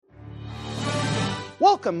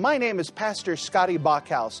Welcome, my name is Pastor Scotty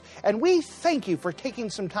Bachhaus, and we thank you for taking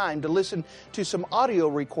some time to listen to some audio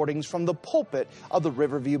recordings from the pulpit of the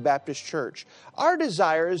Riverview Baptist Church. Our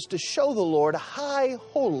desire is to show the Lord high,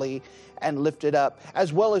 holy, and lifted up,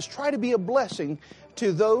 as well as try to be a blessing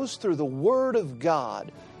to those through the Word of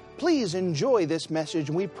God. Please enjoy this message,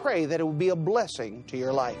 and we pray that it will be a blessing to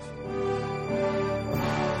your life.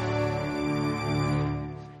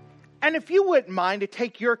 And if you wouldn't mind to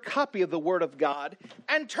take your copy of the Word of God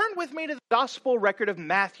and turn with me to the Gospel record of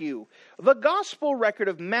Matthew. The Gospel record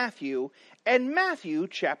of Matthew and Matthew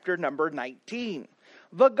chapter number 19.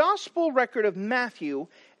 The Gospel record of Matthew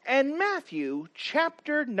and Matthew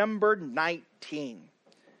chapter number 19.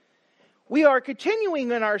 We are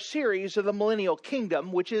continuing in our series of the Millennial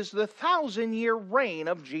Kingdom, which is the 1,000-year reign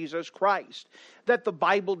of Jesus Christ. That the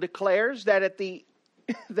Bible declares that at the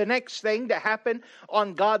next thing to happen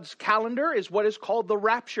on God's calendar is what is called the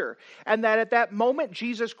rapture. And that at that moment,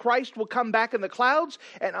 Jesus Christ will come back in the clouds,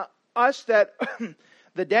 and us that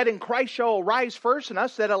the dead in Christ shall rise first, and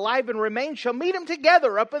us that alive and remain shall meet Him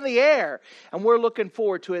together up in the air. And we're looking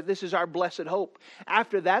forward to it. This is our blessed hope.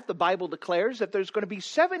 After that, the Bible declares that there's going to be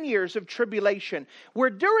 7 years of tribulation, where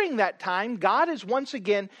during that time, God is once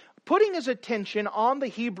again putting His attention on the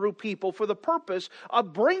Hebrew people for the purpose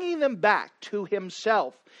of bringing them back to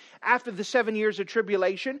Himself. After the 7 years of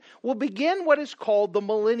tribulation, we'll begin what is called the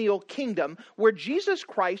Millennial Kingdom, where Jesus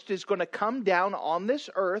Christ is going to come down on this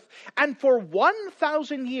earth, and for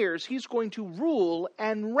 1,000 years He's going to rule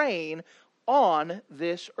and reign on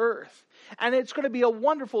this earth. And it's going to be a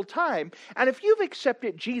wonderful time. And if you've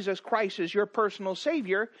accepted Jesus Christ as your personal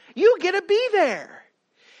Savior, you get to be there.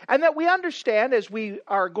 And that we understand, as we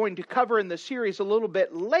are going to cover in the series a little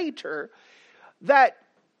bit later, that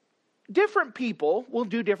different people will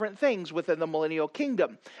do different things within the Millennial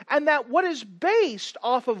Kingdom. And that what is based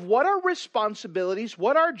off of what our responsibilities,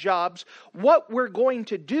 what our jobs, what we're going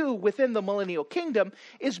to do within the Millennial Kingdom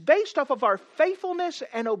is based off of our faithfulness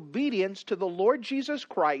and obedience to the Lord Jesus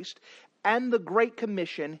Christ and the Great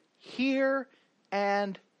Commission here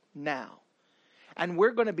and now. And we're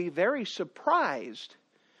going to be very surprised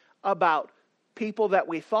about people that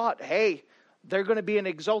we thought, hey, they're going to be in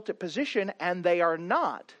an exalted position, and they are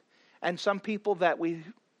not. And some people that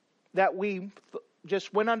we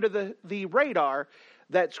just went under the radar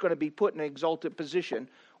that's going to be put in an exalted position.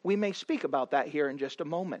 We may speak about that here in just a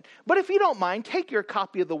moment. But if you don't mind, take your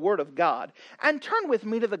copy of the Word of God and turn with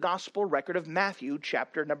me to the Gospel record of Matthew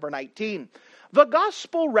chapter number 19. The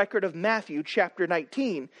Gospel record of Matthew chapter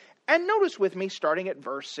 19. And notice with me starting at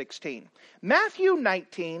verse 16. Matthew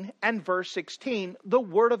 19 and verse 16, the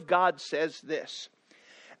Word of God says this.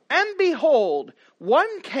 And behold,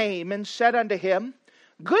 one came and said unto him,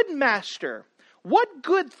 Good Master, what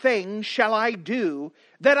good thing shall I do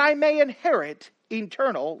that I may inherit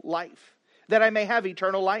eternal life? That I may have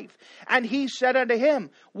eternal life. And he said unto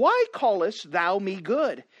him, Why callest thou me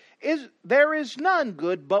good? There is none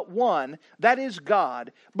good but one, that is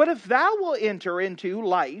God. But if thou wilt enter into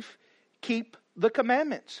life, keep the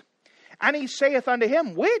commandments. And he saith unto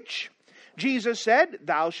him, Which? Jesus said,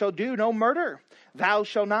 Thou shalt do no murder. Thou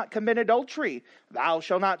shalt not commit adultery. Thou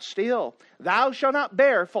shalt not steal. Thou shalt not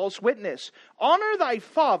bear false witness. Honor thy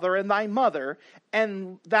father and thy mother,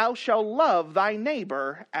 and thou shalt love thy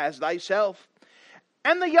neighbor as thyself.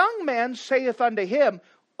 And the young man saith unto him,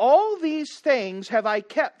 All these things have I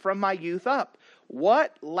kept from my youth up.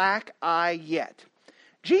 What lack I yet?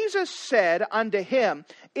 Jesus said unto him,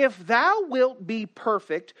 If thou wilt be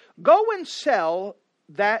perfect, go and sell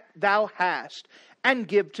that thou hast, and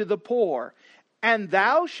give to the poor, and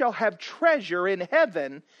thou shalt have treasure in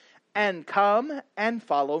heaven, and come and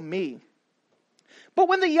follow me. But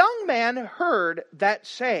when the young man heard that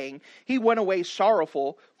saying, he went away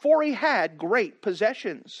sorrowful, for he had great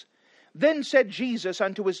possessions. Then said Jesus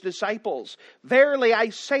unto his disciples, Verily I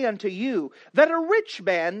say unto you, that a rich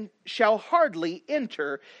man shall hardly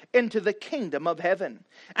enter into the kingdom of heaven.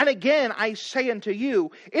 And again I say unto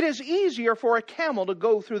you, it is easier for a camel to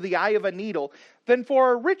go through the eye of a needle, than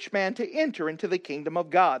for a rich man to enter into the kingdom of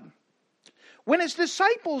God. When his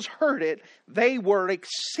disciples heard it, they were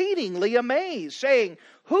exceedingly amazed, saying,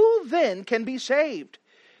 Who then can be saved?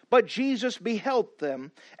 But Jesus beheld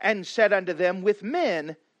them, and said unto them, With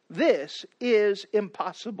men this is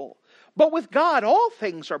impossible, but with God all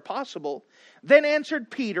things are possible. Then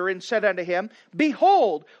answered Peter and said unto him,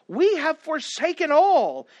 Behold, we have forsaken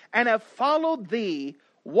all, and have followed thee.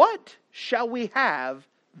 What shall we have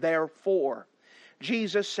therefore?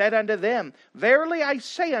 Jesus said unto them, Verily I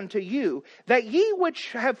say unto you, that ye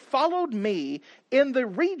which have followed me in the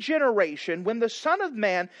regeneration, when the Son of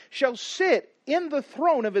Man shall sit in the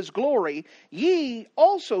throne of his glory, ye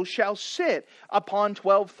also shall sit upon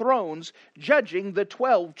 12 thrones, judging the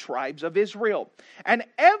 12 tribes of Israel. And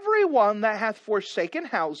every one that hath forsaken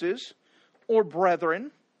houses, or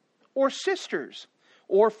brethren, or sisters,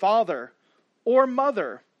 or father, or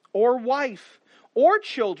mother, or wife, or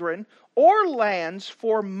children, or lands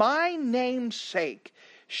for my name's sake,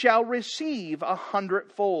 shall receive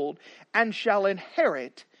 100-fold, and shall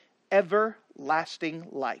inherit everlasting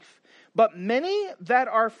life. But many that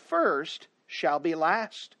are first shall be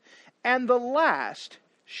last, and the last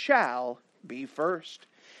shall be first.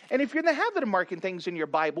 And if you're in the habit of marking things in your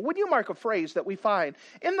Bible, would you mark a phrase that we find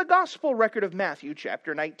in the Gospel record of Matthew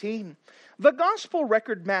chapter 19? The Gospel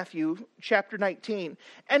record Matthew chapter 19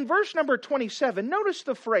 and verse number 27, notice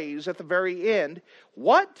the phrase at the very end,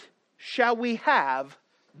 what shall we have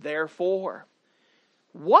therefore?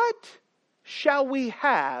 What shall we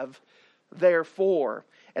have therefore?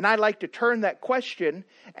 And I'd like to turn that question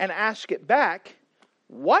and ask it back,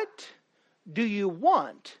 what do you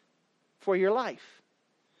want for your life?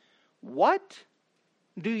 What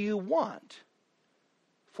do you want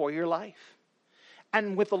for your life?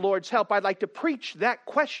 And with the Lord's help, I'd like to preach that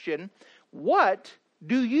question. What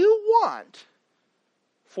do you want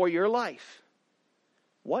for your life?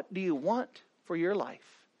 What do you want for your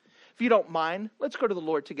life? If you don't mind, let's go to the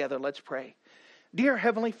Lord together. Let's pray. Dear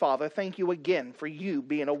Heavenly Father, thank you again for you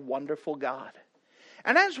being a wonderful God.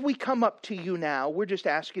 And as we come up to you now, we're just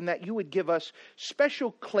asking that you would give us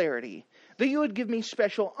special clarity, that you would give me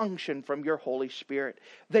special unction from your Holy Spirit,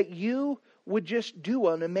 that you would just do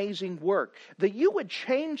an amazing work, that you would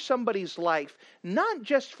change somebody's life, not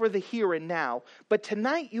just for the here and now, but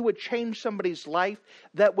tonight you would change somebody's life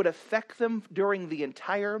that would affect them during the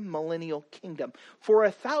entire millennial kingdom. For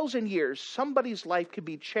 1,000 years, somebody's life could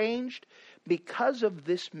be changed because of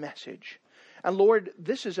this message. And Lord,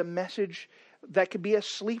 this is a message that could be a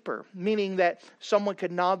sleeper, meaning that someone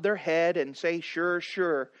could nod their head and say, sure,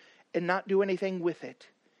 sure, and not do anything with it.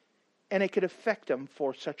 And it could affect them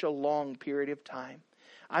for such a long period of time.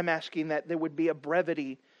 I'm asking that there would be a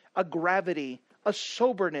brevity, a gravity, a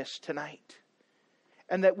soberness tonight.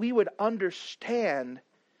 And that we would understand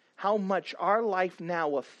how much our life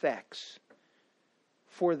now affects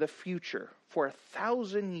for the future. For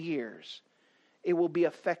 1,000 years, it will be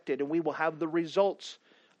affected, and we will have the results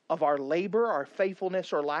of our labor, our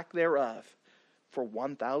faithfulness, or lack thereof for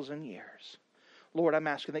 1,000 years. Lord, I'm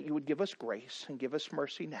asking that you would give us grace and give us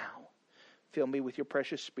mercy now. Fill me with your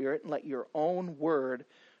precious Spirit and let your own word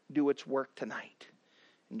do its work tonight.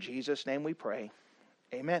 In Jesus' name we pray.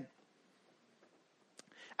 Amen.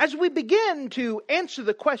 As we begin to answer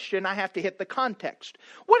the question, I have to hit the context.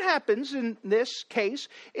 What happens in this case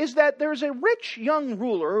is that there's a rich young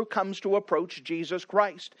ruler who comes to approach Jesus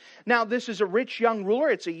Christ. Now, this is a rich young ruler.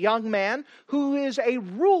 It's a young man who is a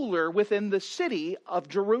ruler within the city of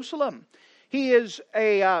Jerusalem. He is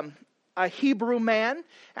a Hebrew man,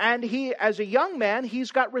 and he, as a young man, he's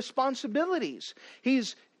got responsibilities.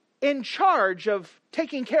 He's in charge of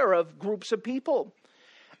taking care of groups of people.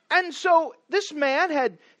 And so this man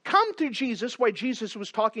had come to Jesus while Jesus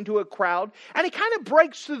was talking to a crowd, and he kind of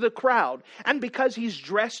breaks through the crowd. And because he's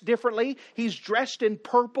dressed differently, he's dressed in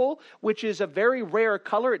purple, which is a very rare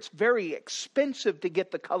color. It's very expensive to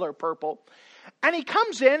get the color purple. And he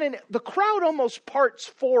comes in, and the crowd almost parts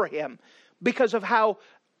for him because of how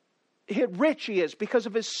rich he is, because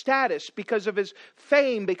of his status, because of his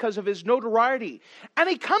fame, because of his notoriety. And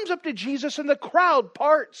he comes up to Jesus and the crowd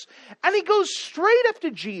parts. And he goes straight up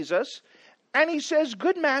to Jesus and he says,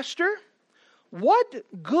 "Good master, what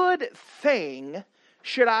good thing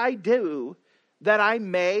should I do that I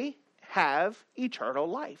may have eternal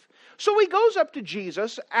life?" So he goes up to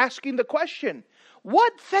Jesus asking the question,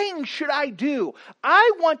 what thing should I do?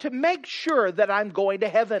 I want to make sure that I'm going to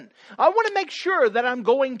heaven. I want to make sure that I'm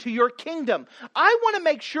going to your kingdom. I want to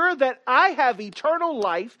make sure that I have eternal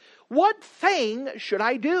life. What thing should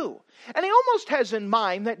I do? And he almost has in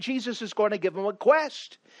mind that Jesus is going to give him a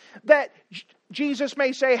quest. That Jesus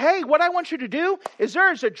may say, hey, what I want you to do is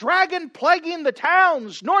there is a dragon plaguing the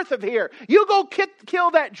towns north of here. You go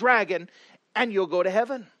kill that dragon and you'll go to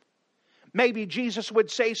heaven. Maybe Jesus would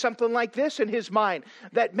say something like this in his mind,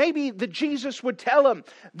 that maybe the Jesus would tell him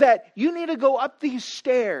that you need to go up these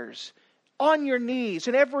stairs on your knees,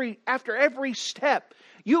 and after every step,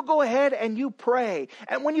 you go ahead and you pray.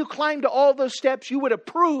 And when you climb to all those steps, you would have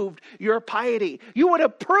proved your piety. You would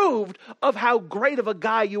have proved of how great of a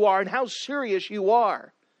guy you are and how serious you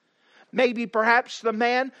are. Maybe perhaps the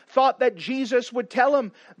man thought that Jesus would tell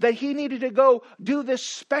him that he needed to go do this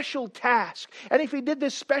special task. And if he did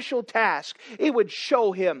this special task, it would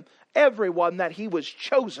show him, everyone, that he was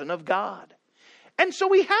chosen of God. And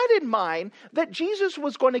so he had in mind that Jesus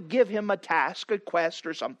was going to give him a task, a quest,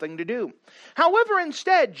 or something to do. However,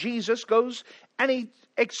 instead, Jesus goes and he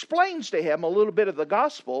explains to him a little bit of the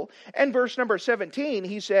gospel. And verse number 17,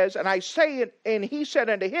 he says, and he said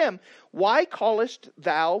unto him, why callest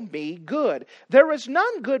thou me good? There is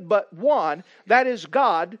none good but one, that is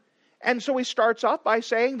God. And so he starts off by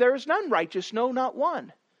saying, there is none righteous, no, not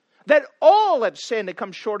one. That all have sinned and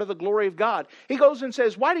come short of the glory of God. He goes and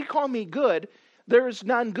says, why do you call me good? There is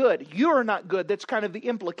none good. You're not good. That's kind of the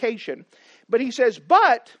implication. But he says,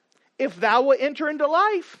 but if thou wilt enter into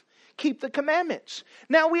life, keep the commandments.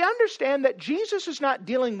 Now we understand that Jesus is not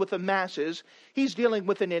dealing with the masses. He's dealing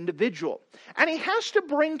with an individual. And he has to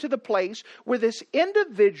bring to the place where this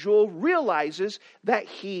individual realizes that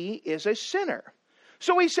he is a sinner.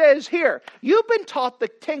 So he says here, you've been taught the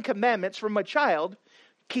 10 commandments from a child.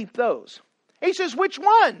 Keep those. He says, which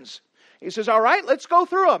ones? He says, all right, let's go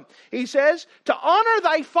through them. He says, to honor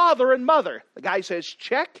thy father and mother. The guy says,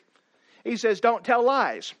 check. He says, don't tell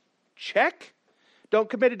lies. Check. Don't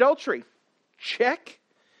commit adultery. Check.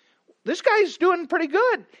 This guy's doing pretty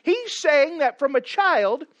good. He's saying that from a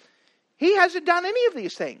child, he hasn't done any of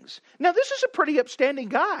these things. Now, this is a pretty upstanding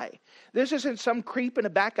guy. This isn't some creep in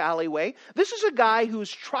a back alleyway. This is a guy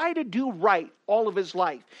who's tried to do right all of his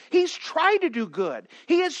life. He's tried to do good.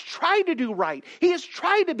 He has tried to do right. He has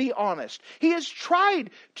tried to be honest. He has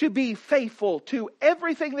tried to be faithful to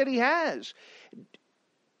everything that he has.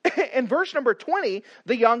 In verse number 20,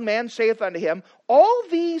 the young man saith unto him, all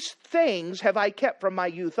these things have I kept from my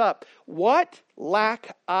youth up. What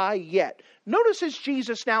lack I yet? Notice as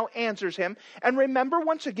Jesus now answers him. And remember,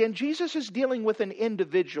 once again, Jesus is dealing with an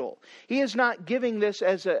individual. He is not giving this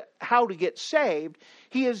as a how to get saved.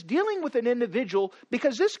 He is dealing with an individual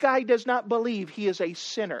because this guy does not believe he is a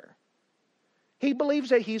sinner. He believes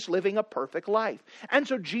that he's living a perfect life. And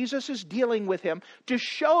so Jesus is dealing with him to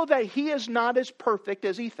show that he is not as perfect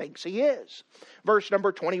as he thinks he is. Verse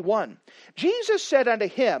number 21. Jesus said unto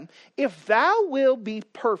him, if thou wilt be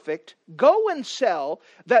perfect, go and sell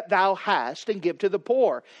that thou hast and give to the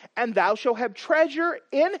poor, and thou shalt have treasure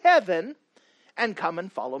in heaven, and come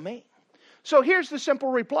and follow me. So here's the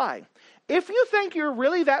simple reply. If you think you're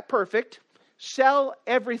really that perfect, sell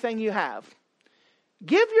everything you have.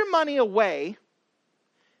 Give your money away.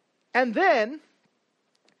 And then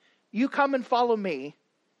you come and follow me.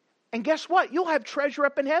 And guess what? You'll have treasure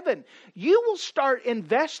up in heaven. You will start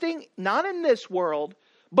investing not in this world,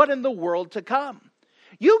 but in the world to come.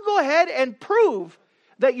 You go ahead and prove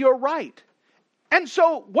that you're right. And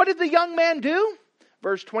so what did the young man do?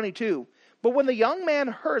 Verse 22. But when the young man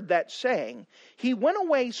heard that saying, he went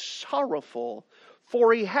away sorrowful,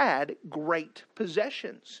 for he had great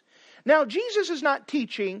possessions. Now, Jesus is not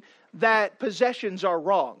teaching that possessions are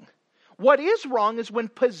wrong. What is wrong is when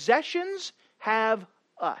possessions have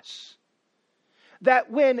us.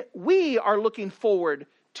 That when we are looking forward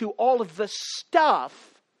to all of the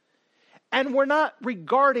stuff and we're not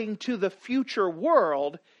regarding to the future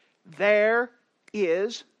world, there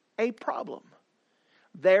is a problem.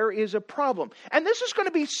 There is a problem. And this is going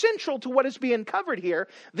to be central to what is being covered here.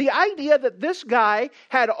 The idea that this guy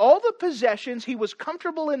had all the possessions, he was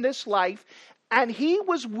comfortable in this life, and he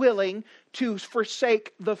was willing to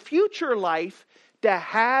forsake the future life to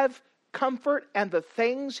have comfort and the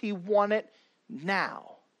things he wanted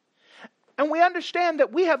now. And we understand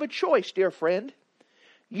that we have a choice, dear friend.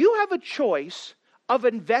 You have a choice of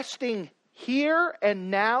investing here and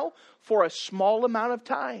now for a small amount of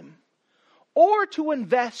time, or to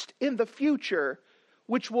invest in the future,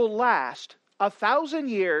 which will last 1,000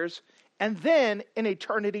 years and then an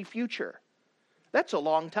eternity future. That's a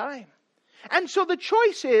long time. And so the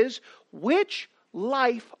choice is, which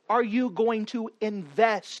life are you going to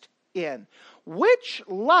invest in? Which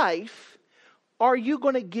life are you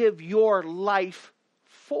going to give your life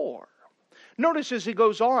for? Notice as he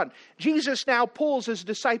goes on, Jesus now pulls his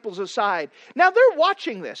disciples aside. Now they're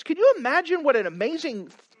watching this. Can you imagine what an amazing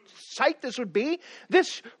sight this would be?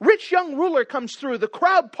 This rich young ruler comes through. The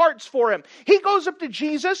crowd parts for him. He goes up to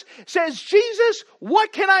Jesus, says, Jesus,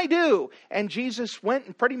 what can I do? And Jesus went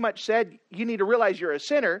and pretty much said, you need to realize you're a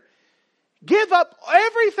sinner. Give up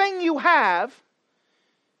everything you have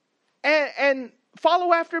and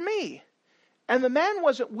follow after me. And the man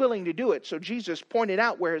wasn't willing to do it. So Jesus pointed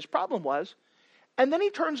out where his problem was. And then he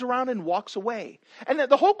turns around and walks away. And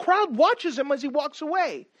the whole crowd watches him as he walks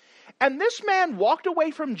away. And this man walked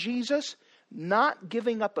away from Jesus, not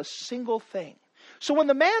giving up a single thing. So when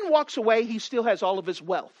the man walks away, he still has all of his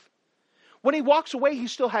wealth. When he walks away, he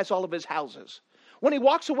still has all of his houses. When he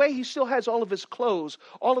walks away, he still has all of his clothes,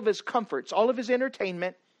 all of his comforts, all of his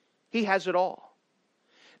entertainment. He has it all.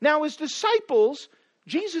 Now his disciples,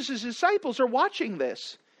 Jesus' disciples, are watching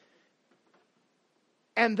this.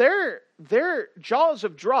 And their jaws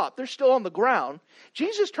have dropped. They're still on the ground.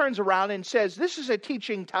 Jesus turns around and says, this is a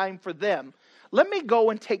teaching time for them. Let me go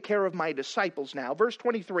and take care of my disciples now. Verse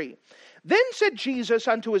 23. Then said Jesus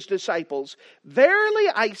unto his disciples, verily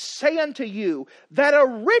I say unto you, that a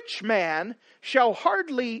rich man shall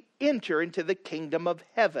hardly enter into the kingdom of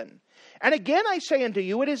heaven. And again I say unto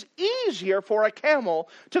you, it is easier for a camel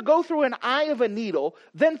to go through an eye of a needle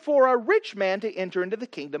than for a rich man to enter into the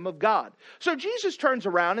kingdom of God. So Jesus turns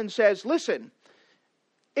around and says, listen,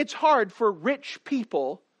 it's hard for rich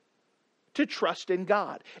people to trust in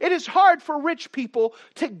God. It is hard for rich people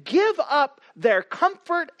to give up their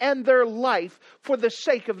comfort and their life for the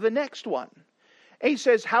sake of the next one. And he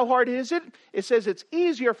says, how hard is it? It says it's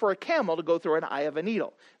easier for a camel to go through an eye of a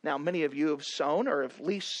needle. Now, many of you have sewn or have at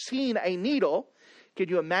least seen a needle. Could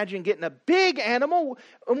you imagine getting a big animal?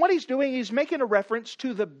 And what he's doing, he's making a reference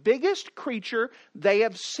to the biggest creature they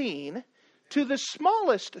have seen, to the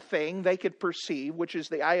smallest thing they could perceive, which is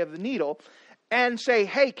the eye of the needle, and say,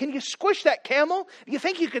 hey, can you squish that camel? Do you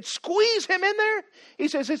think you could squeeze him in there? He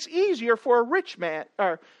says it's easier for a rich man,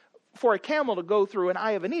 or for a camel to go through an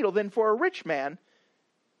eye of a needle than for a rich man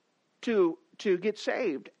to get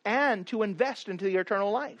saved and to invest into the eternal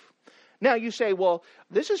life. Now you say, well,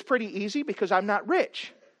 this is pretty easy because I'm not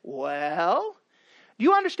rich. Well, do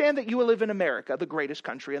you understand that you live in America, the greatest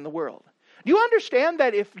country in the world? Do you understand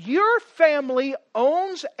that if your family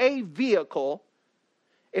owns a vehicle,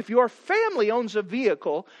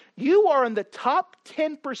 you are in the top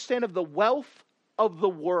 10% of the wealth of the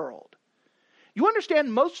world? You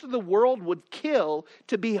understand most of the world would kill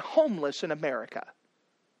to be homeless in America.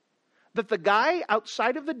 That the guy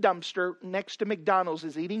outside of the dumpster next to McDonald's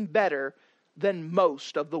is eating better than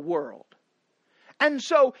most of the world. And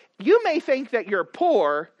so you may think that you're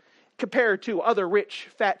poor compared to other rich,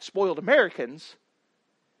 fat, spoiled Americans,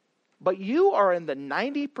 but you are in the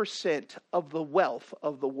 90% of the wealth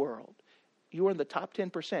of the world. You are in the top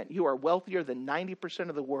 10%. You are wealthier than 90%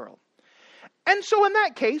 of the world. And so in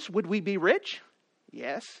that case, would we be rich?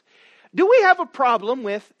 Yes. Do we have a problem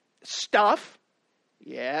with stuff?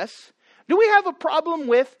 Yes. Do we have a problem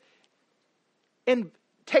with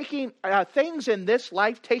taking things in this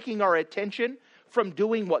life, taking our attention from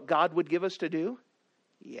doing what God would give us to do?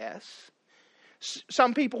 Yes.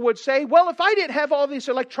 Some people would say, well, if I didn't have all these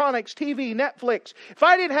electronics, TV, Netflix, if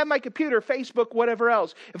I didn't have my computer, Facebook, whatever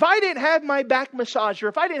else, if I didn't have my back massager,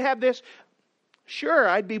 if I didn't have this, sure,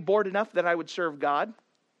 I'd be bored enough that I would serve God.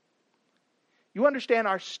 You understand,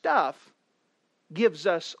 our stuff gives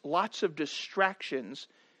us lots of distractions.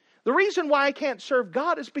 The reason why I can't serve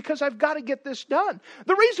God is because I've got to get this done.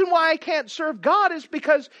 The reason why I can't serve God is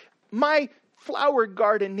because my flower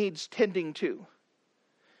garden needs tending to.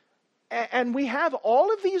 And we have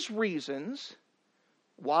all of these reasons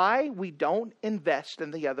why we don't invest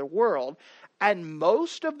in the other world. And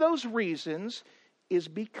most of those reasons is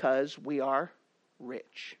because we are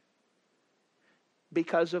rich.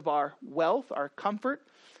 Because of our wealth, our comfort.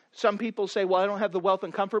 Some people say, well, I don't have the wealth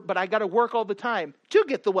and comfort, but I got to work all the time to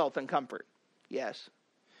get the wealth and comfort. Yes.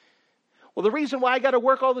 Well, the reason why I got to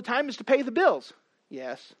work all the time is to pay the bills.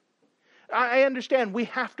 Yes. I understand we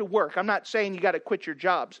have to work. I'm not saying you got to quit your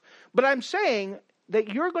jobs. But I'm saying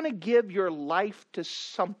that you're going to give your life to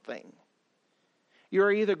something.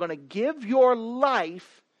 You're either going to give your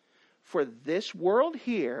life for this world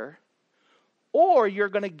here, or you're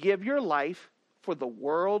going to give your life for the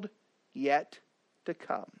world yet to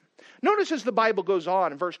come. Notice as the Bible goes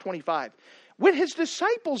on in verse 25, when his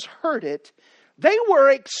disciples heard it, they were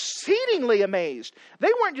exceedingly amazed. They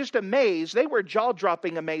weren't just amazed, they were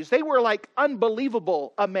jaw-dropping amazed. They were like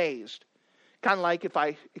unbelievable amazed. Kind of like if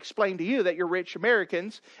I explain to you that you're rich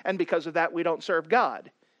Americans, and because of that we don't serve God.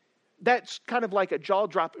 That's kind of like a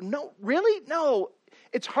jaw-drop. No, really? No.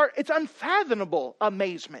 It's hard. It's unfathomable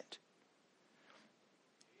amazement.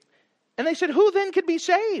 And they said, who then could be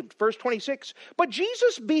saved? Verse 26, but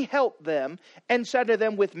Jesus beheld them and said to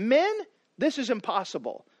them, with men, this is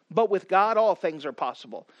impossible. But with God, all things are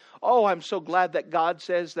possible. Oh, I'm so glad that God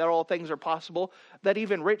says that all things are possible. That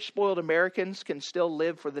even rich, spoiled Americans can still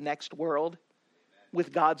live for the next world.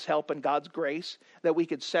 With God's help and God's grace. That we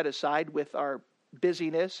could set aside with our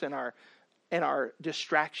busyness and our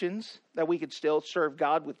distractions. That we could still serve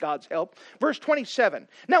God with God's help. Verse 27.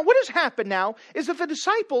 Now what has happened now is that the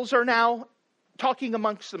disciples are now talking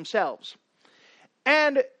amongst themselves.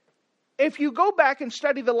 And if you go back and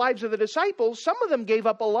study the lives of the disciples, some of them gave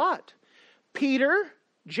up a lot. Peter,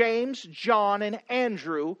 James, John, and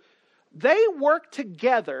Andrew, they worked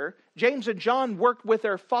together. James and John worked with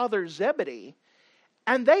their father Zebedee.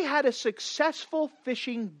 And they had a successful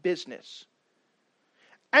fishing business.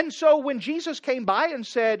 And so when Jesus came by and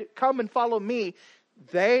said, come and follow me,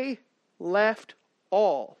 they left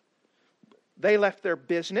all. They left their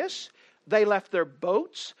business. They left their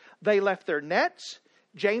boats. They left their nets.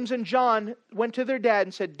 James and John went to their dad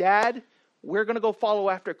and said, Dad, we're going to go follow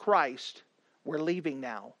after Christ. We're leaving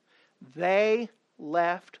now. They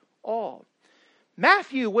left all.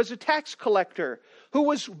 Matthew was a tax collector who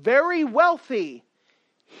was very wealthy.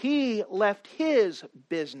 He left his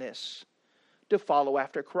business to follow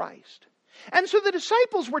after Christ. And so the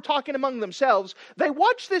disciples were talking among themselves. They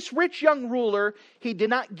watched this rich young ruler. He did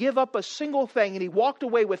not give up a single thing, and he walked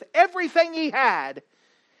away with everything he had.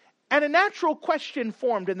 And a natural question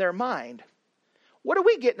formed in their mind. What are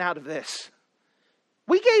we getting out of this?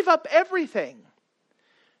 We gave up everything.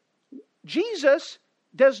 Jesus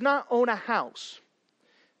does not own a house.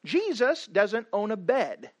 Jesus doesn't own a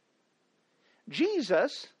bed.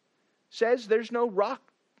 Jesus says there's no rock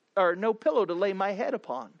or no pillow to lay my head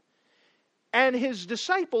upon. And his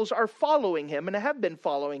disciples are following him and have been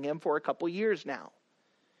following him for a couple years now.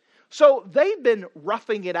 So they've been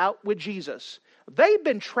roughing it out with Jesus. They've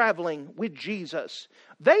been traveling with Jesus.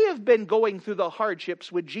 They have been going through the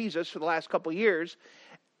hardships with Jesus for the last couple years.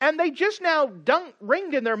 And they just now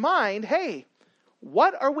ringed in their mind, hey,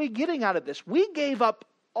 what are we getting out of this? We gave up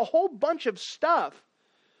a whole bunch of stuff.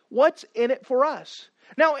 What's in it for us?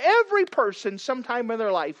 Now, every person sometime in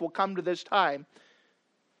their life will come to this time.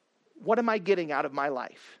 What am I getting out of my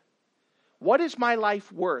life? What is my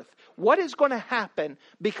life worth? What is going to happen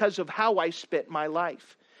because of how I spent my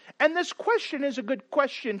life? And this question is a good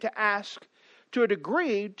question to ask to a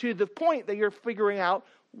degree, to the point that you're figuring out,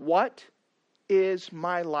 what is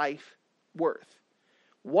my life worth?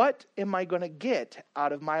 What am I going to get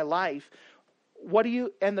out of my life?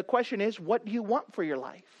 And the question is, what do you want for your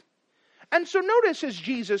life? And so notice as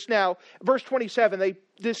Jesus now, verse 27, the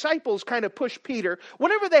disciples kind of push Peter.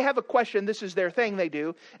 Whenever they have a question, this is their thing they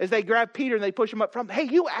do, is they grab Peter and they push him up front. Hey,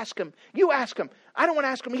 you ask him. You ask him. I don't want to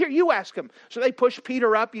ask him. Here, you ask him. So they push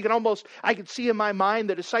Peter up. I could see in my mind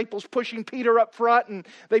the disciples pushing Peter up front, and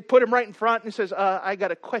they put him right in front, and he says, I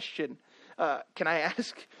got a question. Can I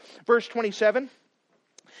ask? Verse 27.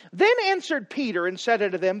 Then answered Peter and said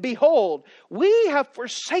unto them, Behold, we have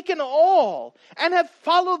forsaken all and have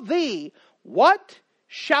followed thee. What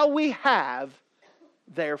shall we have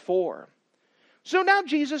therefore? So now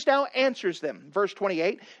Jesus now answers them. Verse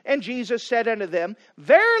 28, And Jesus said unto them,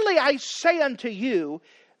 Verily I say unto you,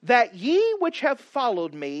 that ye which have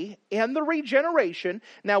followed me in the regeneration.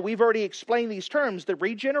 Now we've already explained these terms. The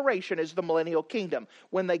regeneration is the millennial kingdom,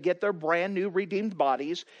 when they get their brand new redeemed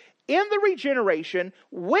bodies. In the regeneration,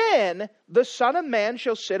 when the Son of Man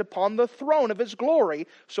shall sit upon the throne of his glory.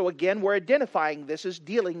 So again, we're identifying this as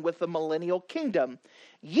dealing with the millennial kingdom.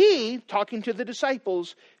 Ye, talking to the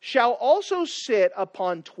disciples, shall also sit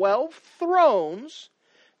upon 12 thrones,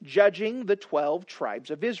 judging the 12 tribes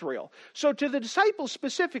of Israel. So to the disciples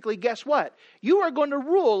specifically, guess what? You are going to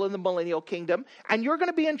rule in the millennial kingdom, and you're going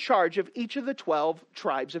to be in charge of each of the 12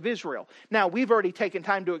 tribes of Israel. Now, we've already taken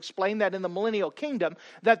time to explain that in the millennial kingdom,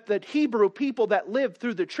 that the Hebrew people that lived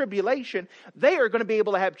through the tribulation, they are going to be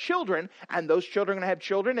able to have children, and those children are going to have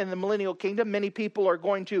children. In the millennial kingdom, many people are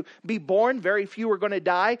going to be born, very few are going to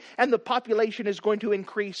die, and the population is going to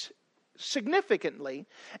increase significantly.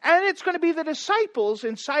 And it's going to be the disciples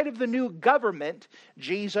inside of the new government,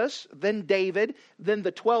 Jesus, then David, then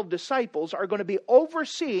the 12 disciples are going to be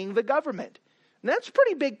overseeing the government. And that's a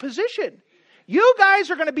pretty big position. You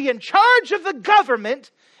guys are going to be in charge of the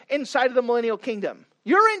government inside of the millennial kingdom.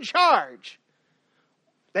 You're in charge.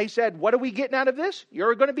 They said, what are we getting out of this?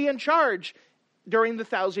 You're going to be in charge during the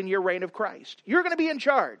 1,000-year reign of Christ. You're going to be in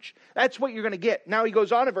charge. That's what you're going to get. Now he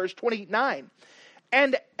goes on in verse 29.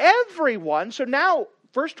 And everyone, so now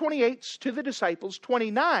verse 28 is to the disciples,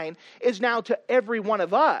 29 is now to every one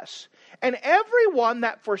of us. And everyone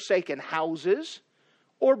that forsaken houses,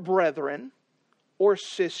 or brethren, or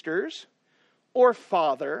sisters, or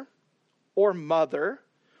father, or mother,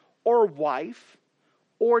 or wife,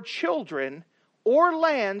 or children, or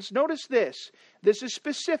lands, notice this is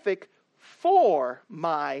specific, for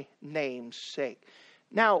my name's sake.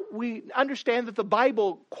 Now, we understand that the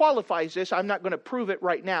Bible qualifies this. I'm not going to prove it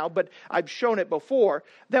right now, but I've shown it before.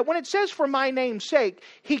 That when it says for my name's sake,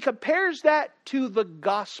 he compares that to the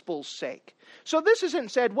gospel's sake. So this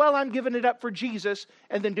isn't said, well, I'm giving it up for Jesus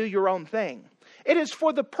and then do your own thing. It is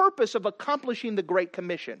for the purpose of accomplishing the Great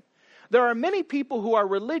Commission. There are many people who are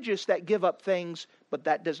religious that give up things, but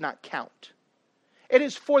that does not count. It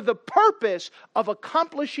is for the purpose of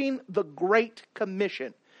accomplishing the Great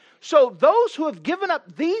Commission. So those who have given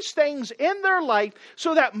up these things in their life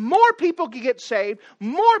so that more people can get saved,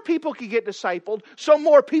 more people can get discipled, so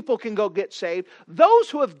more people can go get saved.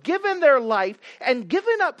 Those who have given their life and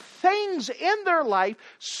given up things in their life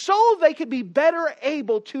so they could be better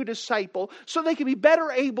able to disciple, so they could be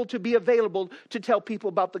better able to be available to tell people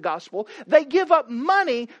about the gospel. They give up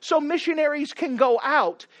money so missionaries can go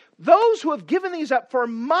out. Those who have given these up for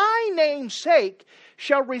my name's sake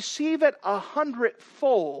shall receive it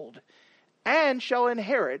 100-fold and shall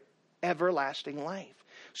inherit everlasting life.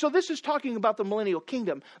 So this is talking about the millennial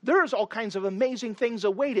kingdom. There's all kinds of amazing things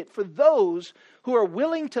awaited for those who are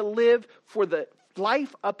willing to live for the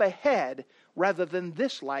life up ahead rather than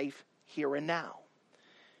this life here and now.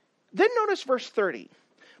 Then notice verse 30.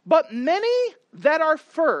 But many that are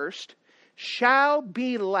first shall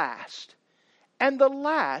be last, and the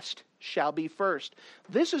last shall be first.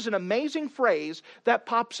 This is an amazing phrase that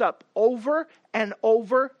pops up over and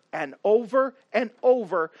over and over and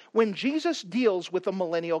over when Jesus deals with the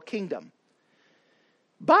millennial kingdom.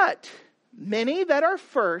 But many that are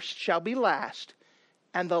first shall be last,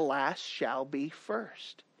 and the last shall be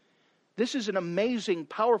first. This is an amazing,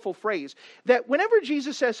 powerful phrase that whenever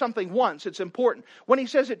Jesus says something once, it's important. When he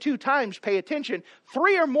says it 2 times, pay attention.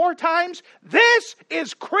 3 or more times, this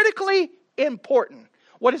is critically important.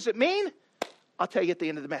 What does it mean? I'll tell you at the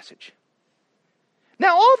end of the message.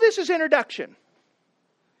 Now, all this is introduction.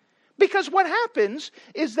 Because what happens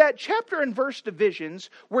is that chapter and verse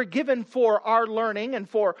divisions were given for our learning and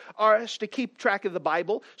for us to keep track of the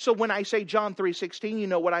Bible. So when I say John 3:16, you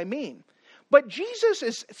know what I mean. But Jesus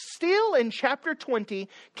is still in chapter 20,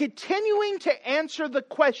 continuing to answer the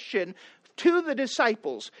question to the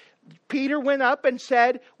disciples. Peter went up and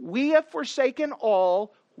said, "We have forsaken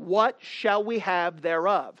all. What shall we have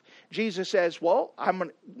thereof?" Jesus says, well,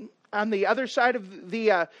 on the other side of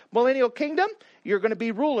the millennial kingdom, you're going to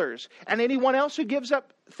be rulers. And anyone else who gives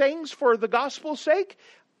up things for the gospel's sake,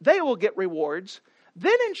 they will get rewards.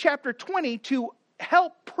 Then in chapter 20, to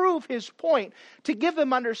help prove his point, to give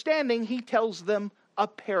them understanding, he tells them a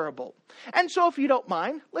parable. And so if you don't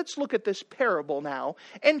mind, let's look at this parable now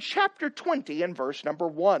in chapter 20 and verse number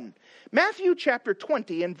 1. Matthew chapter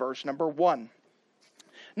 20 and verse number 1.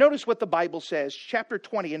 Notice what the Bible says, chapter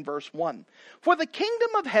 20 and verse 1. For the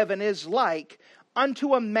kingdom of heaven is like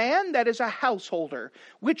unto a man that is a householder,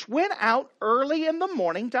 which went out early in the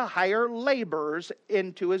morning to hire laborers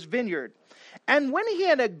into his vineyard. And when he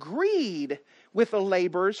had agreed with the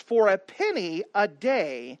laborers for a penny a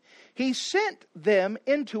day, he sent them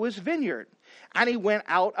into his vineyard. And he went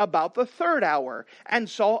out about the 3rd hour, and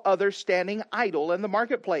saw others standing idle in the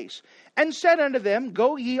marketplace, and said unto them,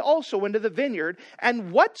 Go ye also into the vineyard,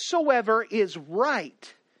 and whatsoever is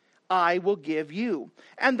right I will give you.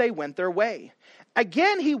 And they went their way.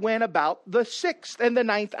 Again he went about the 6th and the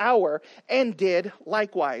 9th hour, and did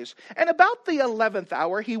likewise. And about the 11th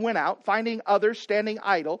hour he went out, finding others standing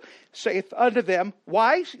idle, saith unto them,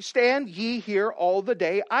 Why stand ye here all the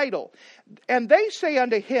day idle? And they say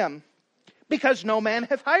unto him, Because no man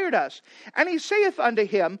hath hired us. And he saith unto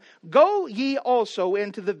him, Go ye also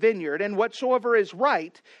into the vineyard, and whatsoever is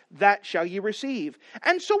right, that shall ye receive.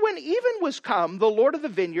 And so when even was come, the Lord of the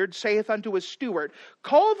vineyard saith unto his steward,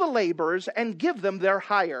 Call the laborers, and give them their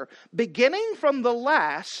hire, beginning from the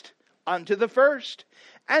last unto the first.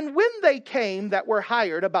 And when they came that were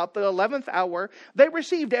hired about the 11th hour, they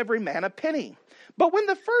received every man a penny. But when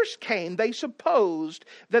the first came, they supposed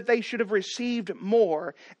that they should have received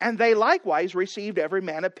more, and they likewise received every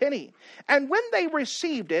man a penny. And when they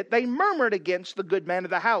received it, they murmured against the good man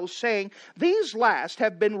of the house, saying, These last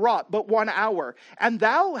have been wrought but 1 hour, and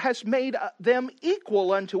thou hast made them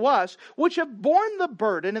equal unto us, which have borne the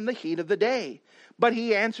burden in the heat of the day. But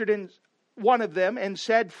he answered in one of them and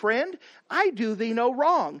said, Friend, I do thee no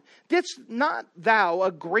wrong. Didst not thou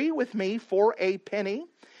agree with me for a penny?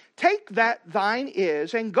 Take that thine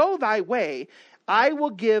is, and go thy way. I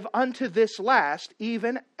will give unto this last,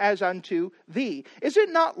 even as unto thee. Is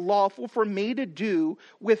it not lawful for me to do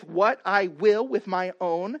with what I will with my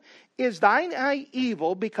own? Is thine eye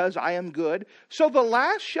evil, because I am good? So the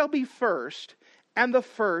last shall be first, and the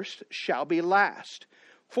first shall be last.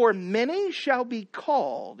 For many shall be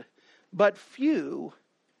called, but few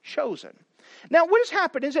chosen. Now, what has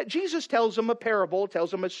happened is that Jesus tells them a parable,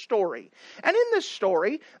 tells them a story. And in this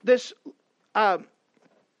story, this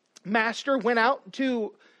master went out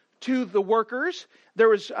to to the workers. There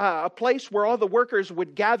was a place where all the workers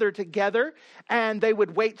would gather together and they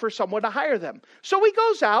would wait for someone to hire them. So he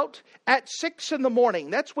goes out at 6 in the morning.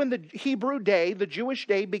 That's when the Hebrew day, the Jewish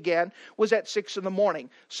day began, was at 6 in the morning.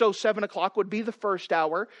 So 7 o'clock would be the first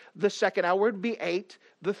hour. The second hour would be 8.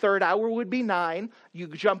 The third hour would be 9. You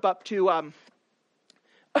jump up to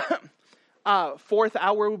fourth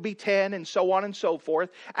hour would be 10, and so on and so forth.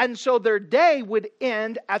 And so their day would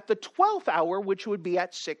end at the 12th hour, which would be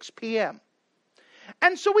at 6 p.m.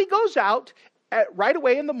 And so he goes out right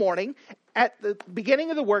away in the morning at the beginning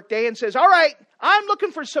of the workday and says, all right, I'm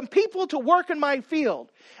looking for some people to work in my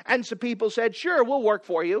field. And some people said, sure, we'll work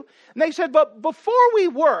for you. And they said, but before we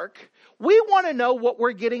work, we want to know what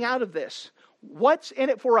we're getting out of this. What's in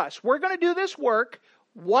it for us? We're going to do this work.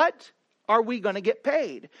 What are we going to get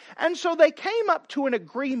paid? And so they came up to an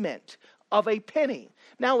agreement of a penny.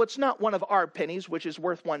 Now, it's not one of our pennies, which is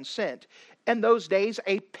worth 1 cent. In those days,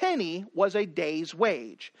 a penny was a day's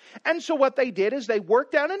wage. And so what they did is they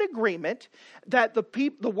worked out an agreement that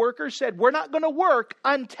the workers said, we're not going to work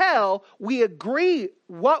until we agree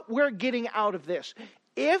what we're getting out of this.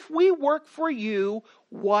 If we work for you,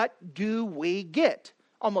 what do we get?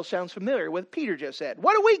 Almost sounds familiar with what Peter just said.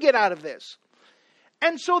 What do we get out of this?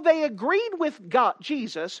 And so they agreed with God,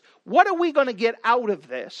 Jesus, what are we going to get out of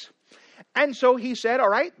this? And so he said, all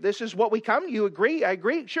right, this is what we come. You agree? I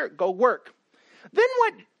agree. Sure, go work. Then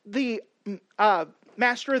what the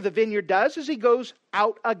master of the vineyard does is he goes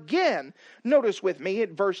out again. Notice with me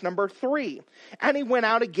at verse number 3. And he went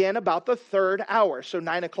out again about the 3rd hour, so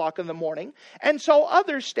 9 o'clock in the morning, and saw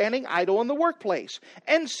others standing idle in the workplace,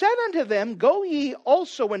 and said unto them, go ye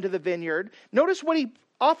also into the vineyard. Notice what he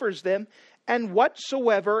offers them. And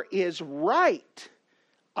whatsoever is right,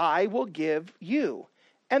 I will give you.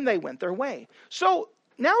 And they went their way. So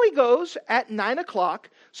now he goes at 9 o'clock.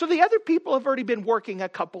 So the other people have already been working a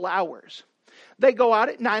couple hours. They go out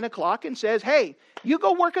at 9 o'clock and says, hey, you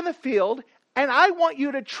go work in the field, and I want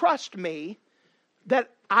you to trust me that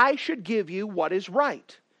I should give you what is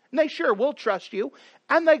right. And they, sure, we'll trust you.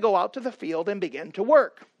 And they go out to the field and begin to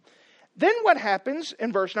work. Then what happens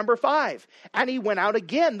in verse number 5? And he went out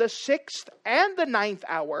again the 6th and the 9th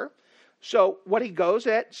hour. So what he goes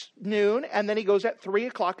at noon, and then he goes at 3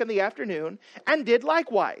 o'clock in the afternoon, and did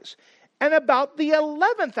likewise. And about the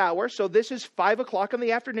 11th hour, so this is 5 o'clock in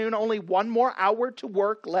the afternoon, only one more hour to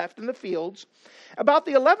work left in the fields. About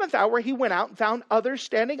the 11th hour he went out and found others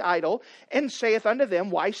standing idle, and saith unto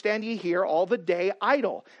them, why stand ye here all the day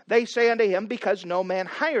idle? They say unto him, because no man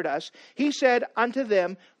hired us. He said unto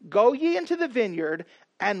them, go ye into the vineyard,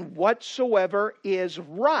 and whatsoever is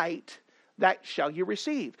right, that shall you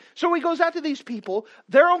receive. So he goes out to these people.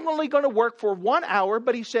 They're only going to work for 1 hour,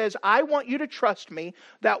 but he says, I want you to trust me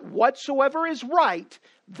that whatsoever is right,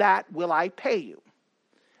 that will I pay you.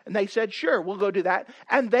 And they said, sure, we'll go do that.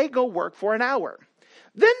 And they go work for an hour.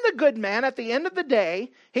 Then the good man, at the end of the day,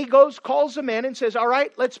 he goes, calls them in and says, all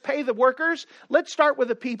right, let's pay the workers. Let's start with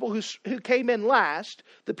the people who came in last,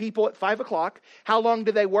 the people at 5 o'clock. How long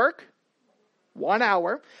did they work? 1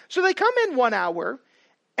 hour. So they come in 1 hour.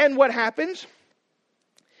 And what happens?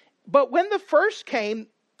 But when the first came,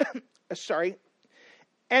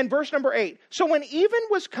 and verse number 8. So when even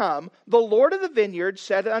was come, the Lord of the vineyard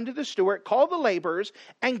said unto the steward, call the laborers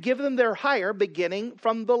and give them their hire, beginning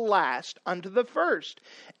from the last unto the first.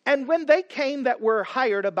 And when they came that were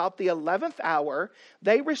hired about the 11th hour,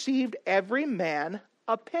 they received every man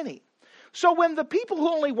a penny. So when the people who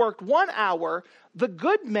only worked 1 hour, the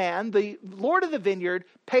good man, the Lord of the vineyard,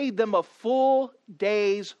 paid them a full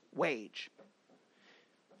day's wage.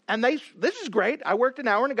 And this is great. I worked an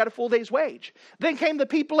hour and I got a full day's wage. Then came the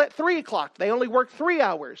people at 3 o'clock. They only worked 3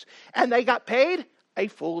 hours. And they got paid a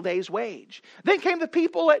full day's wage. Then came the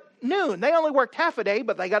people at noon. They only worked half a day,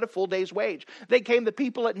 but they got a full day's wage. Then came the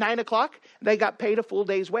people at 9 o'clock. They got paid a full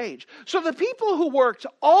day's wage. So the people who worked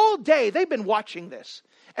all day, they've been watching this.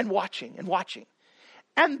 And watching and watching.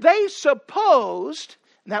 And they supposed,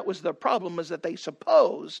 and that was the problem, is that they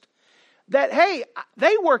supposed that, hey,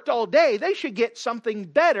 they worked all day. They should get something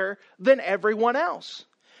better than everyone else.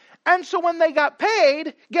 And so when they got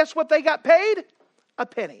paid, guess what they got paid? A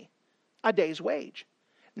penny, a day's wage.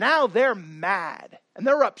 Now they're mad and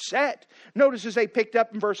they're upset. Notice as they picked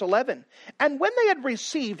up in verse 11. And when they had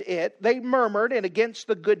received it, they murmured and against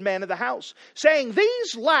the good man of the house, saying,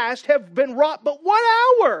 these last have been wrought but 1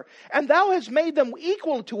 hour, and thou hast made them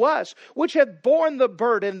equal to us, which have borne the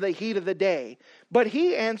burden the heat of the day. But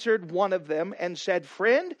he answered one of them and said,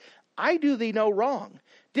 friend, I do thee no wrong.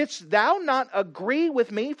 Didst thou not agree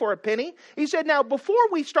with me for a penny? He said, now before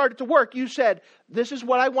we started to work, you said, this is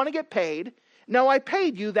what I want to get paid. Now I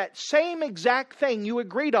paid you that same exact thing you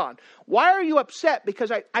agreed on. Why are you upset?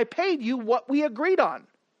 Because I paid you what we agreed on.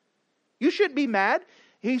 You shouldn't be mad.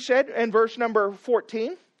 He said in verse number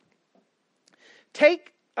 14,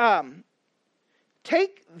 Take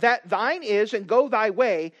that thine is and go thy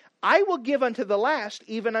way. I will give unto the last,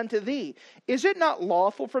 even unto thee. Is it not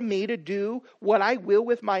lawful for me to do what I will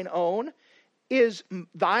with mine own? Is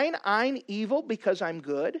thine eye evil because I'm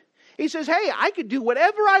good? He says, hey, I could do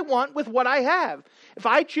whatever I want with what I have. If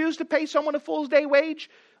I choose to pay someone a full day wage,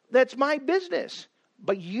 that's my business.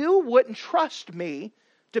 But you wouldn't trust me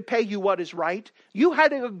to pay you what is right. You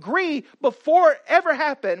had to agree before it ever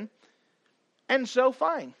happened. And so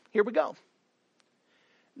fine, here we go.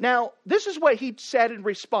 Now, this is what he said in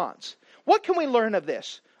response. What can we learn of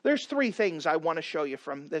this? There's three things I want to show you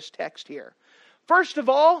from this text here. First of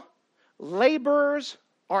all, laborers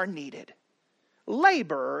are needed.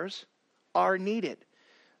 Laborers are needed.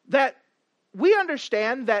 That we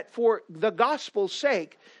understand that for the gospel's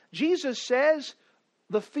sake, Jesus says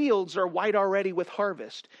the fields are white already with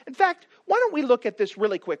harvest. In fact, why don't we look at this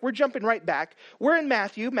really quick? We're jumping right back. We're in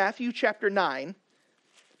Matthew chapter 9.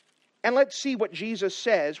 And let's see what Jesus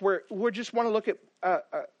says. We just want to look at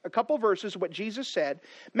a couple verses of what Jesus said.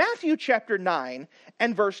 Matthew chapter 9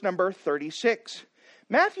 and verse number 36.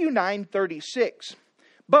 Matthew 9:36.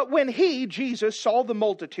 But when he, Jesus, saw the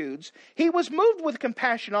multitudes, he was moved with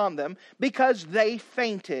compassion on them because they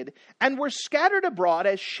fainted and were scattered abroad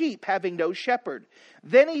as sheep having no shepherd.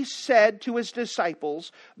 Then he said to his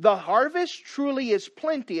disciples, the harvest truly is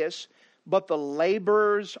plenteous, but the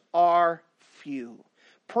laborers are few.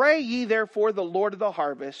 Pray ye therefore the Lord of the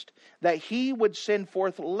harvest, that he would send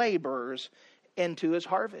forth laborers into his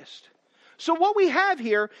harvest. So what we have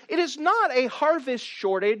here, it is not a harvest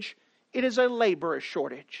shortage, it is a laborer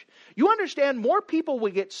shortage. You understand, more people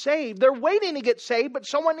will get saved. They're waiting to get saved, but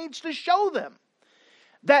someone needs to show them.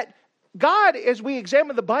 That God, as we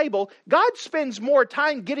examine the Bible, God spends more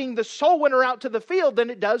time getting the soul winner out to the field than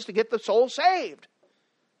it does to get the soul saved.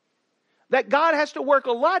 That God has to work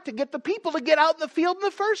a lot to get the people to get out in the field in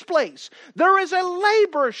the first place. There is a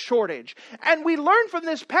labor shortage. And we learn from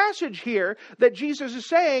this passage here that Jesus is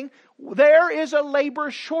saying there is a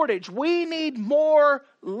labor shortage. We need more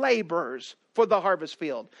laborers for the harvest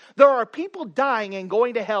field. There are people dying and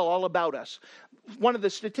going to hell all about us. One of the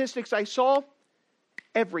statistics I saw,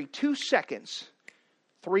 every 2 seconds,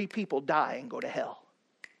 3 people die and go to hell.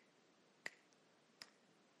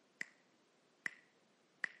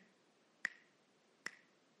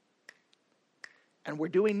 And we're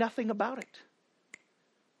doing nothing about it.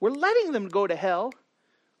 We're letting them go to hell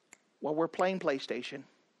while we're playing PlayStation,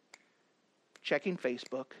 checking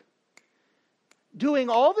Facebook, doing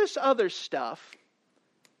all this other stuff,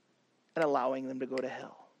 and allowing them to go to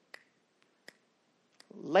hell.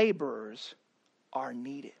 Laborers are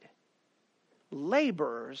needed.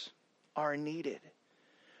 Laborers are needed.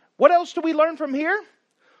 What else do we learn from here?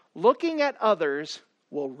 Looking at others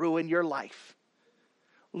will ruin your life.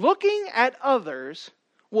 Looking at others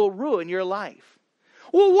will ruin your life.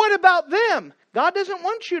 Well, what about them? God doesn't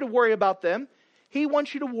want you to worry about them. He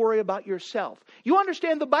wants you to worry about yourself. You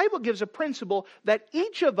understand the Bible gives a principle that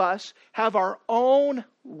each of us have our own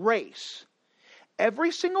race.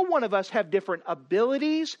 Every single one of us have different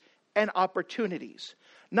abilities and opportunities.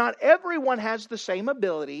 Not everyone has the same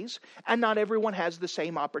abilities, and not everyone has the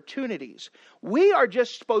same opportunities. We are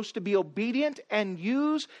just supposed to be obedient and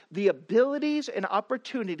use the abilities and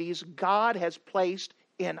opportunities God has placed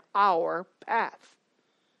in our path.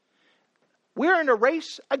 We're in a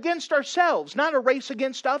race against ourselves, not a race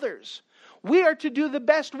against others. We are to do the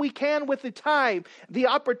best we can with the time, the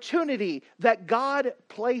opportunity that God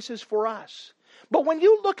places for us. But when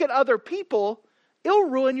you look at other people, it'll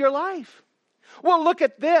ruin your life. Well, look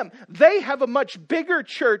at them. They have a much bigger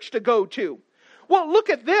church to go to. Well, look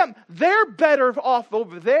at them. They're better off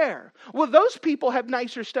over there. Well, those people have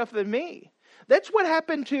nicer stuff than me. That's what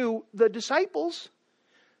happened to the disciples.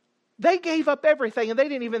 They gave up everything and they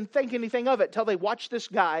didn't even think anything of it till they watched this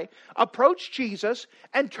guy approach Jesus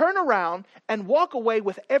and turn around and walk away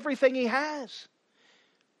with everything he has.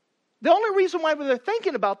 The only reason why they're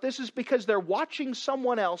thinking about this is because they're watching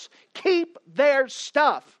someone else keep their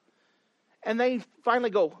stuff. And they finally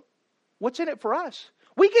go, what's in it for us?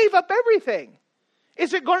 We gave up everything.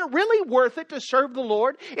 Is it really worth it to serve the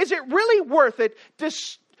Lord? Is it really worth it to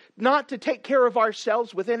not to take care of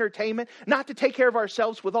ourselves with entertainment? Not to take care of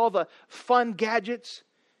ourselves with all the fun gadgets?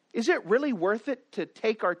 Is it really worth it to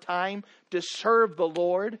take our time to serve the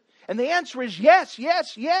Lord? And the answer is yes,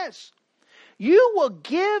 yes, yes. You will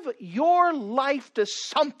give your life to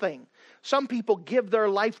something. Some people give their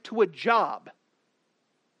life to a job.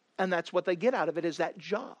 And that's what they get out of it, is that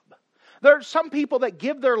job. There are some people that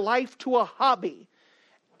give their life to a hobby,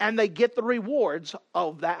 and they get the rewards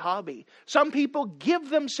of that hobby. Some people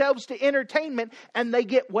give themselves to entertainment, and they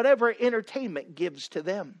get whatever entertainment gives to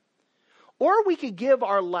them. Or we could give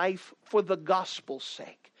our life for the gospel's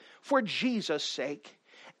sake, for Jesus' sake,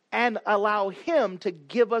 and allow Him to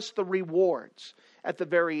give us the rewards at the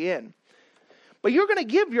very end. But you're going to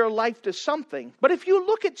give your life to something. But if you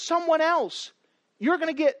look at someone else, you're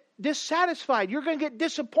going to get dissatisfied. You're going to get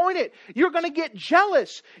disappointed. You're going to get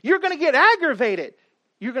jealous. You're going to get aggravated.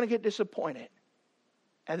 You're going to get disappointed.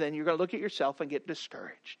 And then you're going to look at yourself and get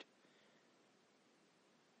discouraged.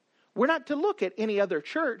 We're not to look at any other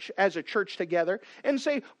church as a church together and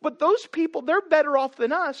say, but those people, they're better off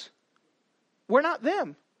than us. We're not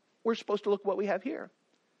them. We're supposed to look at what we have here.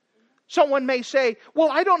 Someone may say,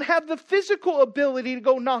 well, I don't have the physical ability to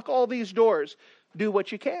go knock all these doors. Do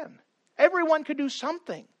what you can. Everyone could do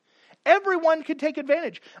something. Everyone could take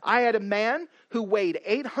advantage. I had a man who weighed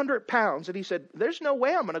 800 pounds, and he said, there's no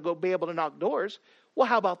way I'm going to go be able to knock doors. Well,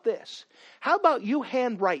 how about this? How about you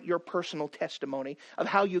handwrite your personal testimony of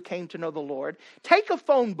how you came to know the Lord? Take a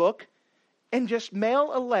phone book and just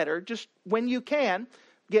mail a letter, just when you can.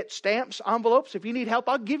 Get stamps, envelopes. If you need help,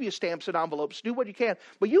 I'll give you stamps and envelopes. Do what you can.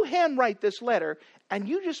 But you handwrite this letter, and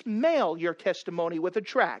you just mail your testimony with a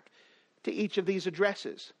tract to each of these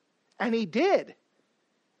addresses. And he did.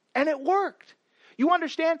 And it worked. You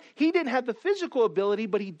understand? He didn't have the physical ability,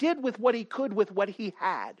 but he did with what he could with what he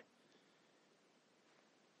had.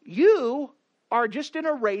 You are just in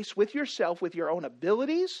a race with yourself, with your own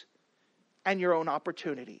abilities and your own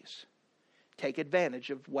opportunities. Take advantage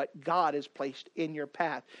of what God has placed in your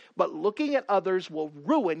path. But looking at others will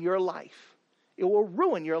ruin your life. It will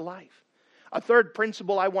ruin your life. A third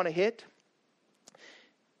principle I want to hit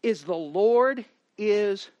is the Lord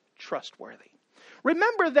is trustworthy.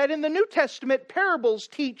 Remember that in the New Testament, parables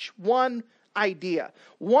teach one idea,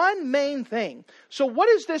 one main thing. So what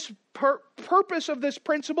is this purpose of this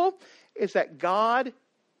principle? Is that God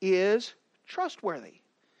is trustworthy.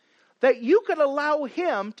 That you could allow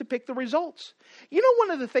Him to pick the results. You know,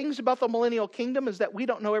 one of the things about the millennial kingdom is that we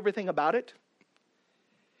don't know everything about it.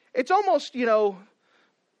 It's almost,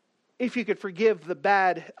 if you could forgive the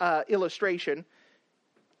bad illustration,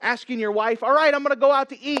 asking your wife, all right, I'm going to go out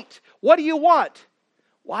to eat. What do you want?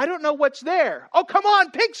 Well, I don't know what's there. Oh, come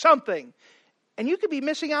on, pick something. And you could be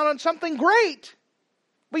missing out on something great,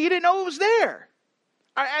 but you didn't know it was there.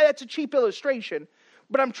 That's a cheap illustration.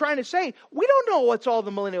 But I'm trying to say, we don't know what's all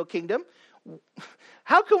the millennial kingdom.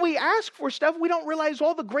 How can we ask for stuff we don't realize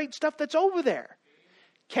all the great stuff that's over there?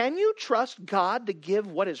 Can you trust God to give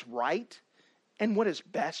what is right and what is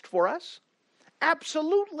best for us?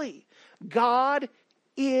 Absolutely. God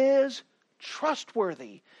is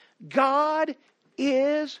trustworthy. God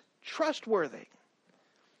is trustworthy.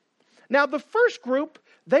 Now, the first group,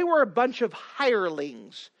 they were a bunch of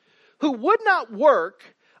hirelings who would not work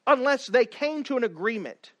unless they came to an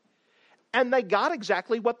agreement. And they got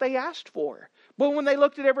exactly what they asked for. But when they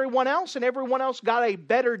looked at everyone else and everyone else got a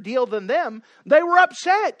better deal than them, they were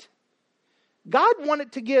upset. God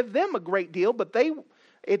wanted to give them a great deal, but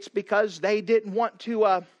it's because they didn't want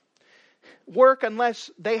to work unless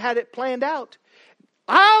they had it planned out.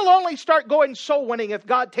 I'll only start going soul winning if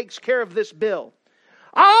God takes care of this bill.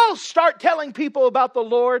 I'll start telling people about the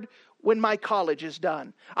Lord when my college is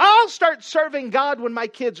done. I'll start serving God when my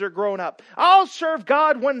kids are grown up. I'll serve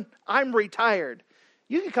God when I'm retired.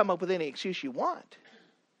 You can come up with any excuse you want,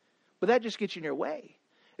 but that just gets you in your way.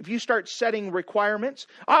 If you start setting requirements,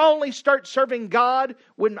 I'll only start serving God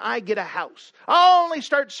when I get a house. I'll only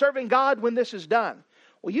start serving God when this is done.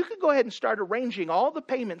 Well, you can go ahead and start arranging all the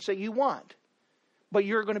payments that you want, but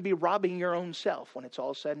you're going to be robbing your own self when it's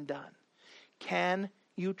all said and done. Can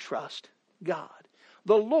you trust God?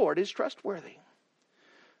 The Lord is trustworthy.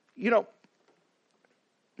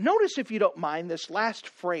 Notice, if you don't mind, this last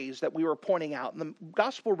phrase that we were pointing out in the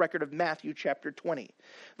Gospel record of Matthew chapter 20.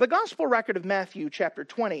 The Gospel record of Matthew chapter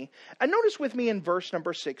 20. And notice with me in verse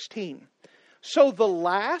number 16. So the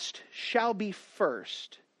last shall be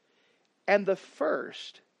first, and the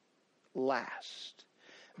first last.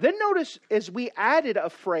 Then notice, as we added a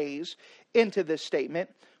phrase into this statement,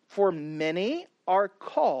 for many are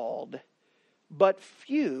called, but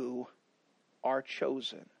few are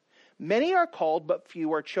chosen. Many are called, but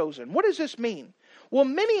few are chosen. What does this mean? Well,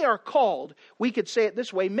 many are called. We could say it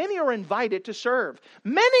this way. Many are invited to serve.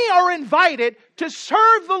 Many are invited to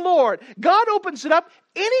serve the Lord. God opens it up.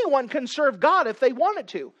 Anyone can serve God if they wanted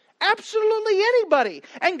to. Absolutely anybody.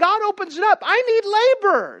 And God opens it up. I need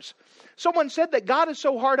laborers. Someone said that God is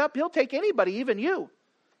so hard up, He'll take anybody, even you.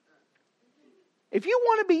 If you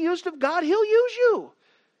want to be used of God, He'll use you.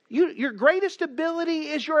 Your greatest ability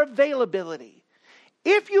is your availability.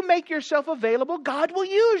 If you make yourself available, God will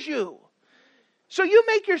use you. So you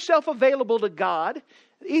make yourself available to God.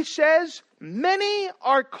 He says, many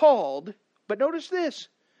are called, but notice this,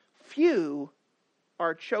 few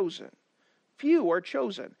are chosen. Few are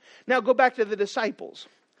chosen. Now go back to the disciples.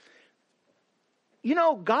 You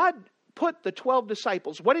know, God put the 12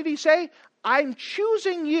 disciples. What did He say? I'm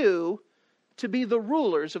choosing you to be the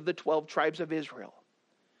rulers of the 12 tribes of Israel.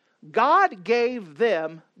 God gave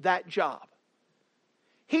them that job.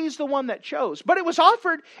 He's the one that chose. But it was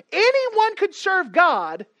offered. Anyone could serve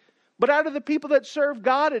God. But out of the people that serve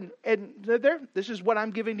God, and this is what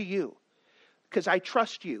I'm giving to you. Because I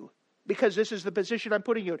trust you. Because this is the position I'm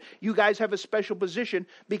putting you in. You guys have a special position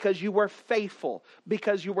because you were faithful.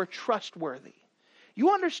 Because you were trustworthy.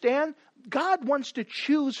 You understand? God wants to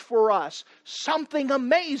choose for us something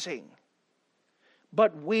amazing.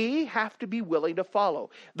 But we have to be willing to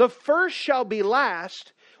follow. The first shall be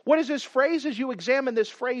last. What is this phrase? As you examine this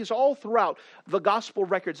phrase all throughout the gospel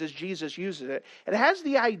records as Jesus uses it, it has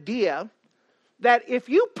the idea that if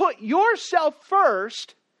you put yourself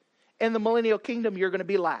first in the millennial kingdom, you're going to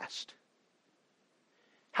be last.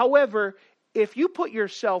 However, if you put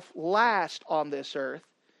yourself last on this earth,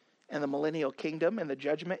 in the millennial kingdom, in the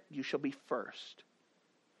judgment, you shall be first.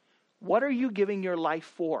 What are you giving your life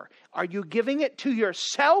for? Are you giving it to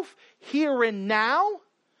yourself here and now?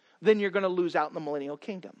 Then you're going to lose out in the millennial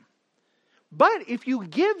kingdom. But if you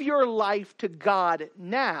give your life to God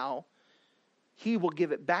now, He will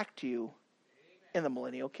give it back to you in the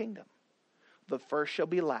millennial kingdom. The first shall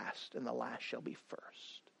be last, and the last shall be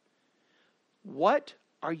first. What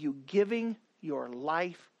are you giving your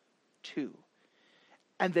life to?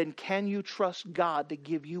 And then can you trust God to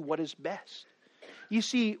give you what is best? You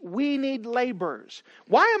see, we need laborers.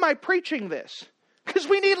 Why am I preaching this? Because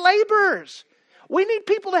we need laborers. We need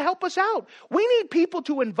people to help us out. We need people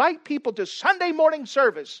to invite people to Sunday morning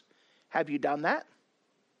service. Have you done that?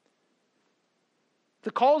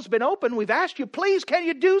 The call's been open. We've asked you, please, can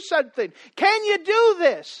you do something? Can you do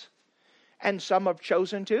this? And some have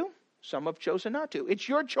chosen to. Some have chosen not to. It's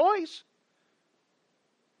your choice.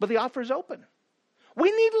 But the offer is open. We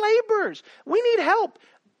need laborers. We need help.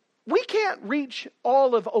 We can't reach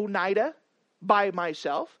all of Oneida by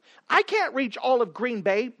myself. I can't reach all of Green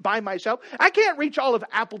Bay by myself. I can't reach all of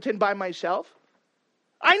Appleton by myself.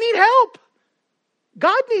 I need help.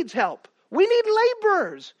 God needs help. We need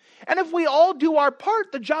laborers. And if we all do our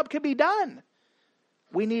part, the job can be done.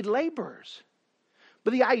 We need laborers.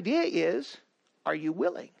 But the idea is, are you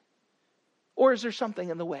willing? Or is there something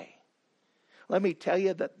in the way? Let me tell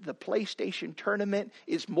you that the PlayStation tournament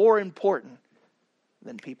is more important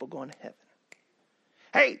than people going to heaven.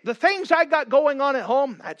 Hey, the things I got going on at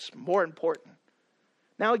home, that's more important.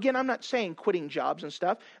 Now again, I'm not saying quitting jobs and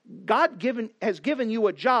stuff. God has given you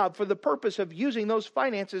a job for the purpose of using those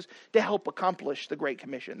finances to help accomplish the Great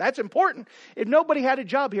Commission. That's important. If nobody had a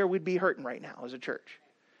job here, we'd be hurting right now as a church.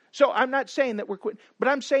 So I'm not saying that we're quitting, but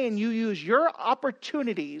I'm saying you use your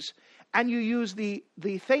opportunities and you use the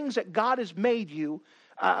things that God has made you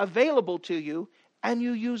available to you, and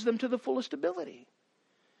you use them to the fullest ability.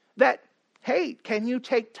 That, hey, can you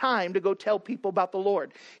take time to go tell people about the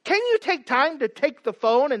Lord? Can you take time to take the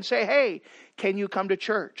phone and say, hey, can you come to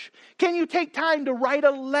church? Can you take time to write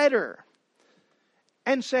a letter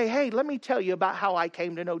and say, hey, let me tell you about how I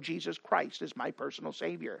came to know Jesus Christ as my personal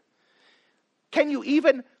Savior? Can you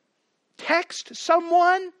even text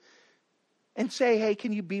someone and say, hey,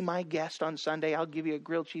 can you be my guest on Sunday? I'll give you a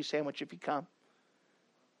grilled cheese sandwich if you come.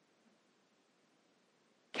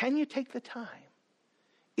 Can you take the time?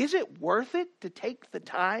 Is it worth it to take the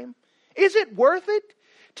time? Is it worth it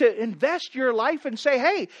to invest your life and say,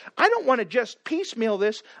 hey, I don't want to just piecemeal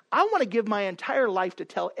this. I want to give my entire life to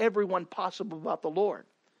tell everyone possible about the Lord.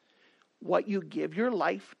 What you give your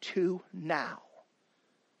life to now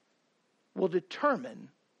will determine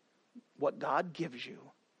what God gives you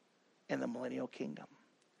in the millennial kingdom.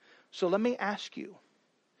 So let me ask you.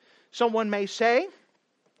 Someone may say,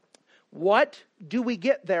 what do we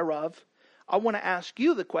get thereof? I want to ask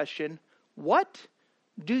you the question, what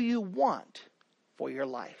do you want for your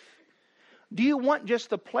life? Do you want just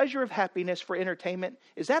the pleasure of happiness for entertainment?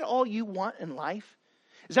 Is that all you want in life?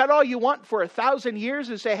 Is that all you want for 1,000 years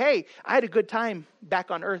and say, hey, I had a good time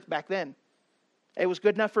back on earth back then. It was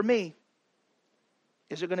good enough for me.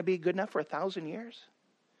 Is it going to be good enough for 1,000 years?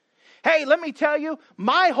 Hey, let me tell you,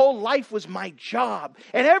 my whole life was my job,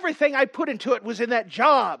 and everything I put into it was in that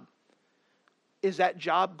job. Is that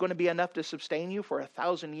job going to be enough to sustain you for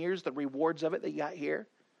 1,000 years, the rewards of it that you got here?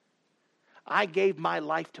 I gave my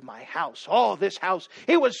life to my house. Oh, this house,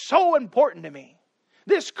 it was so important to me.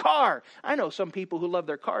 This car. I know some people who love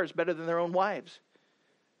their cars better than their own wives.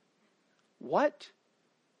 What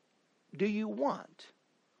do you want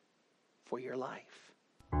for your life?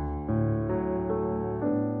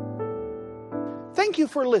 Thank you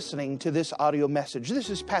for listening to this audio message. This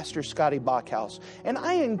is Pastor Scotty Bachhaus, and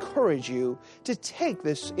I encourage you to take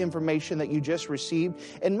this information that you just received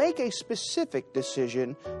and make a specific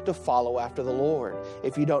decision to follow after the Lord.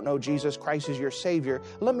 If you don't know Jesus Christ as your Savior,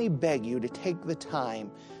 let me beg you to take the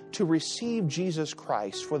time to receive Jesus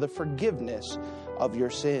Christ for the forgiveness of your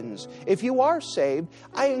sins. If you are saved,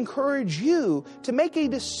 I encourage you to make a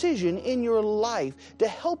decision in your life to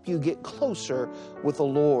help you get closer with the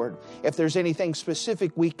Lord. If there's anything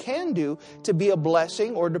specific we can do to be a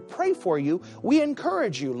blessing or to pray for you, we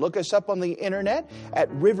encourage you. Look us up on the internet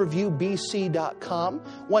at riverviewbc.com.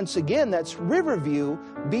 Once again, that's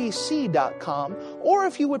riverviewbc.com. Or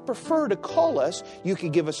if you would prefer to call us, you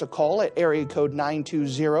could give us a call at area code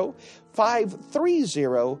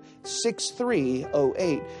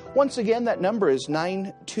 920-530-6308. Once again, that number is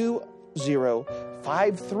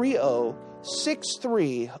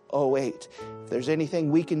 920-530-6308. If there's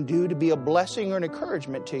anything we can do to be a blessing or an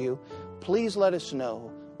encouragement to you, please let us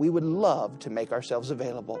know. We would love to make ourselves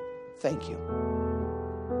available. Thank you.